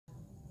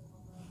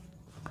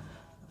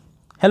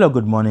Hello,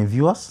 good morning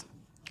viewers.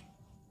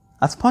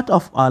 As part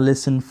of our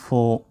lesson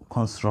for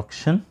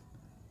construction,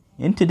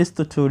 in today's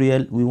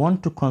tutorial we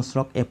want to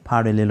construct a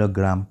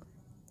parallelogram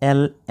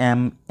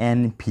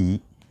LMNP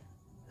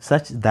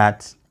such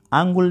that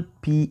angle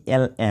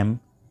PLM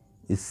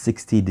is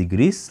 60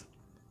 degrees,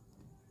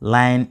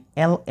 line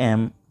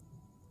LM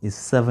is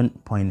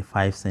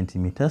 7.5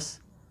 centimeters,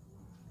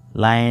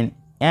 line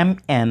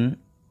MN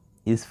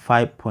is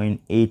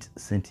 5.8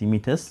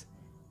 centimeters.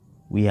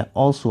 We are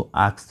also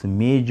asked to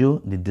measure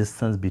the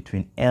distance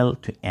between L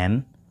to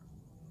N,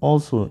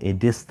 also a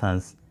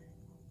distance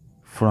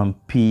from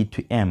P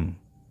to M.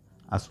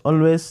 As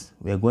always,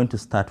 we are going to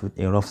start with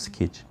a rough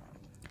sketch.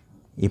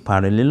 A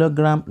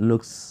parallelogram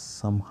looks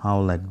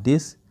somehow like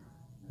this.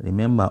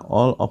 Remember,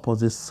 all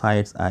opposite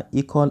sides are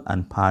equal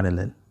and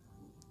parallel.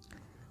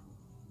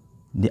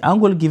 The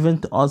angle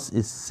given to us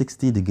is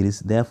 60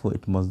 degrees, therefore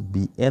it must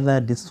be either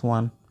this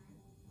one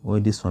or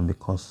this one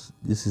because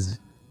this is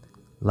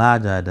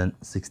larger than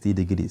 60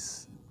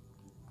 degrees.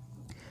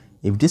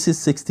 If this is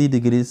 60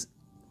 degrees,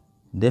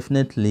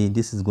 definitely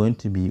this is going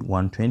to be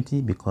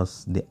 120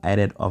 because they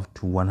added up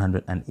to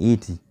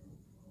 180.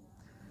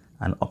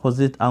 And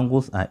opposite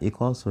angles are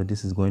equal, so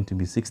this is going to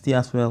be 60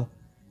 as well.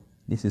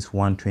 This is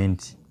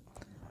 120.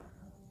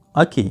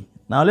 Okay,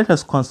 now let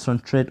us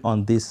concentrate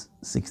on this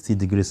 60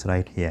 degrees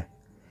right here.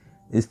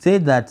 It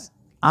says that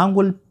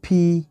angle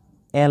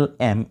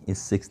PLM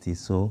is 60,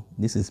 so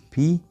this is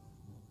P,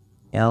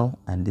 L,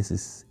 and this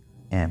is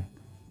M.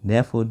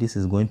 Therefore, this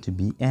is going to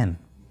be N.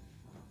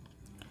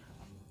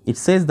 It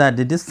says that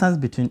the distance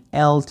between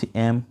L to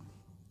M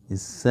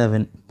is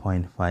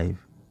 7.5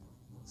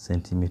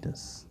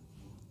 centimeters.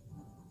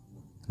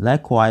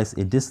 Likewise,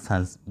 a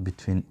distance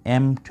between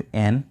M to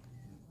N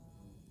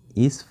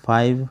is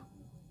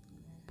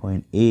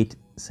 5.8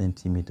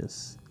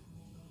 centimeters.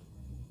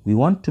 We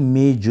want to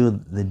measure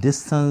the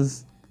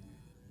distance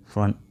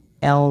from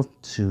L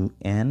to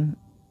N,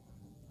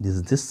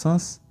 this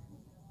distance.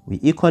 We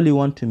equally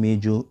want to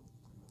measure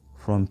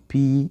from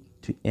P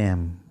to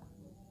M,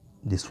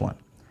 this one.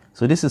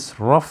 So this is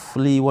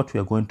roughly what we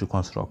are going to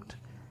construct.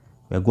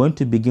 We are going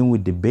to begin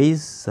with the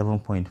base,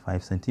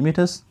 7.5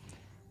 centimeters.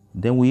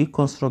 Then we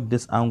construct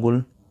this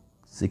angle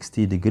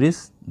 60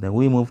 degrees. Then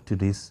we move to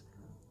this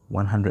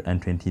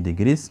 120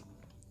 degrees.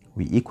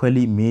 We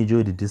equally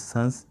measure the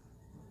distance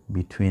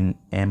between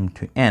M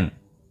to N.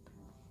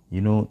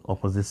 You know,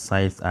 opposite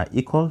sides are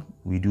equal.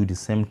 We do the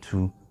same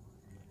to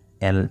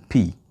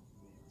LP.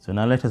 So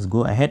now let us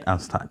go ahead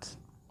and start.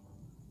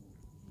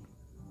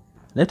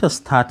 Let us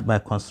start by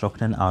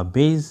constructing our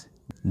base.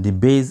 The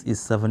base is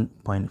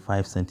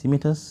 7.5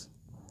 centimeters.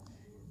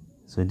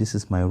 So this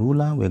is my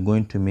ruler. We're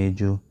going to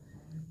measure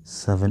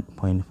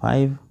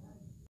 7.5.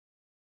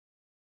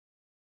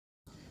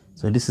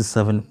 So this is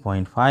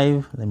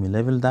 7.5. Let me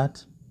level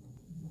that.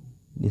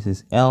 This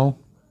is L.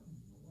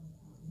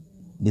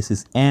 This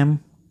is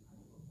M.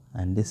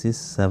 And this is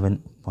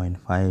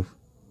 7.5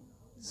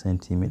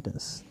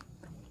 centimeters.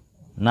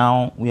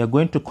 Now we are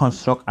going to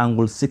construct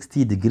angle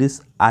 60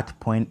 degrees at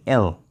point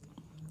L.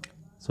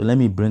 So let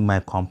me bring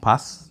my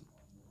compass.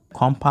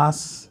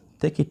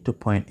 Take it to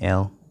point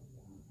L.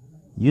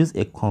 Use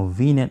a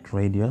convenient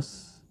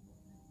radius.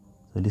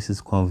 So this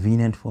is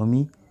convenient for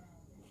me.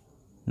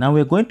 Now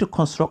we're going to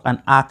construct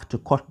an arc to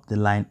cut the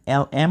line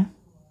LM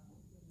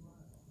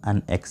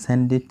and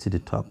extend it to the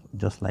top,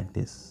 just like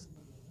this.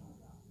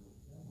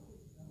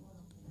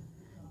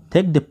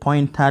 Take the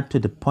pointer to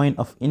the point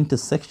of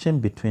intersection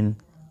between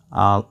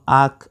our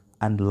arc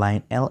and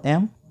line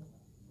LM.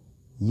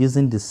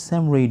 Using the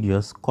same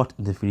radius, cut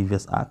the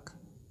previous arc.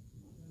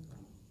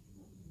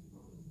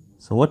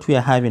 So what we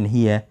are having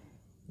here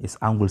is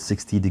angle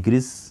 60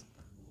 degrees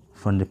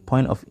from the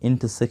point of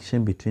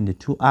intersection between the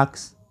two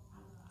arcs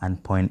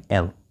and point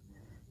L.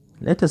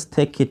 Let us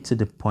take it to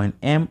the point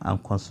M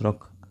and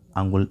construct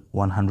angle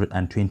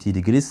 120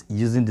 degrees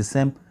using the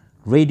same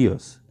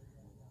radius.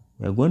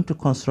 We are going to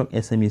construct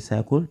a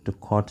semicircle to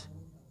cut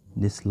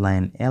this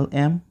line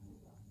LM.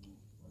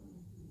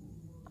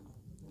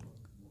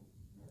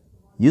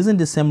 Using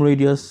the same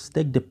radius,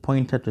 take the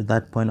pointer to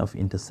that point of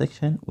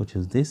intersection, which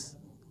is this.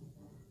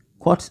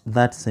 Cut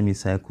that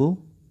semicircle,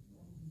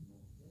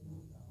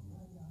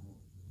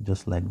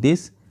 just like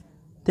this.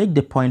 Take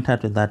the pointer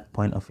to that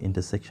point of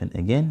intersection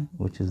again,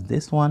 which is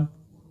this one.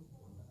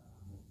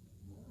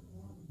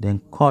 Then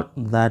cut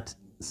that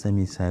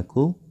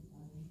semicircle,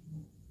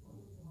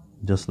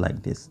 just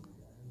like this.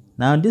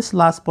 Now this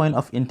last point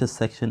of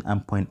intersection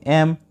and point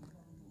M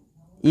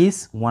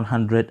is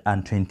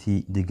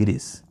 120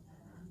 degrees.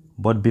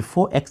 But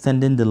before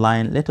extending the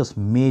line, let us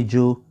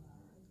measure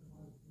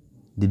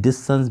the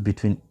distance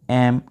between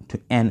M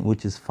to N,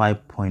 which is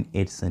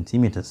 5.8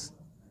 centimeters.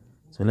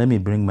 So let me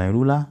bring my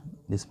ruler.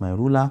 This is my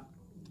ruler.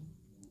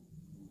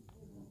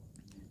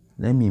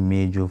 Let me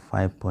measure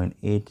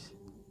 5.8.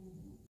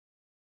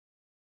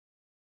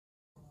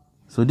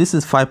 So this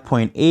is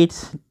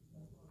 5.8.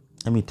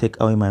 Let me take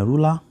away my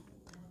ruler.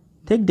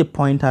 Take the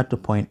pointer to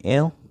point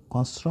L.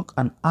 Construct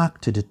an arc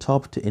to the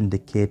top to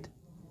indicate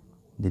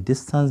the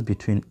distance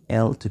between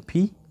L to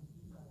P.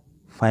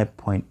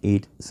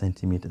 5.8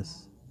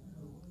 centimeters.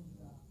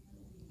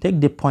 Take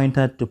the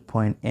pointer to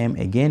point M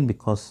again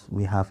because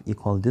we have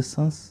equal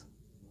distance.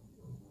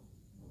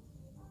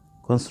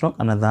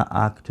 Construct another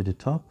arc to the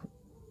top,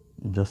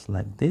 just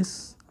like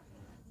this.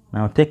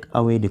 Now take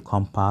away the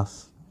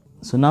compass.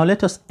 So now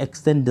let us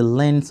extend the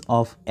lengths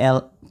of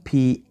L,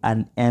 P,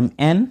 and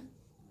MN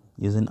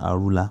using our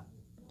ruler.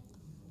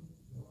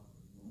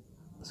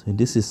 So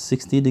this is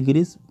 60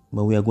 degrees,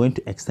 but we are going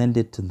to extend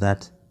it to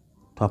that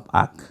top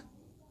arc,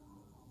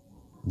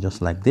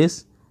 just like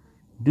this.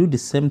 Do the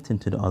same thing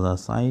to the other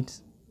side.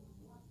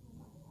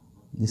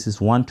 This is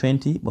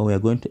 120, but we are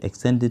going to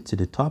extend it to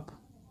the top,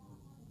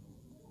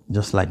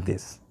 just like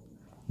this.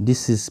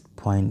 This is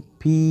point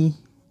P,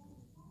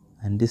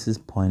 and this is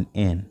point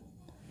N.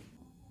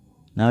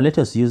 Now let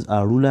us use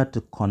our ruler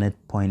to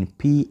connect point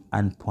P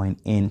and point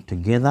N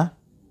together.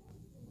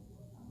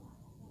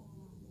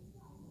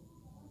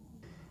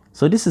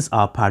 So this is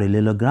our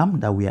parallelogram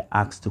that we are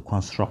asked to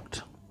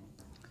construct.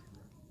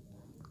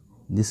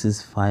 This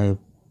is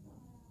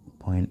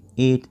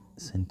 5.8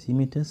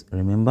 centimeters,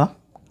 remember.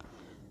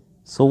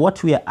 So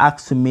what we are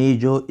asked to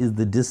measure is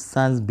the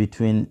distance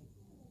between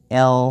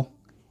L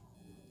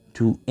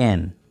to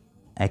N.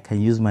 I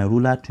can use my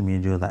ruler to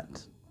measure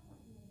that.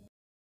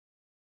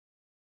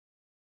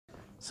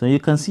 So you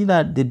can see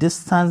that the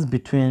distance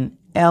between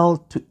L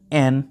to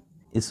N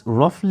is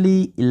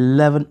roughly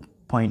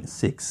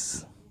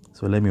 11.6.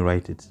 So let me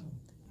write it.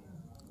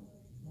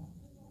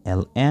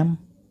 LM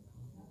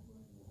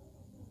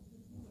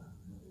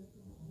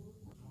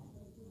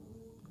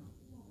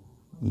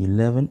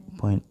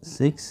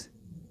 (11.6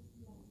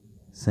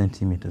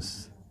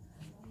 centimeters).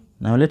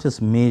 Now let us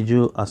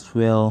measure as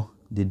well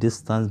the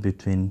distance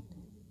between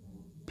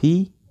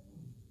P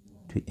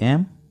to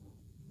M.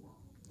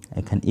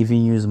 I can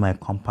even use my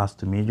compass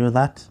to measure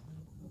that.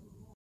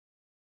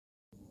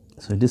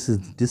 So this is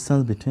the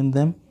distance between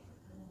them.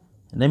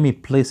 Let me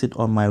place it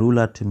on my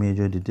ruler to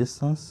measure the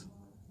distance.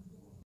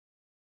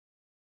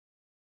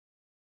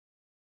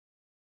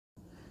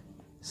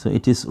 So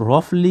it is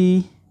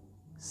roughly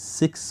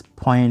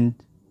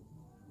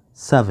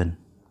 6.7.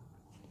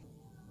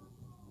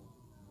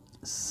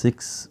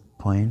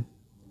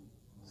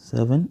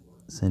 6.7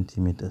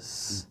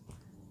 centimeters.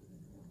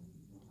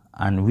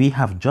 And we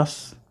have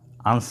just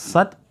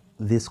answered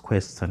this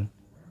question.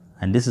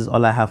 And this is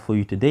all I have for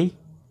you today.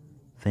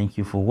 Thank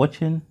you for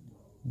watching.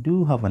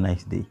 Do have a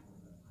nice day.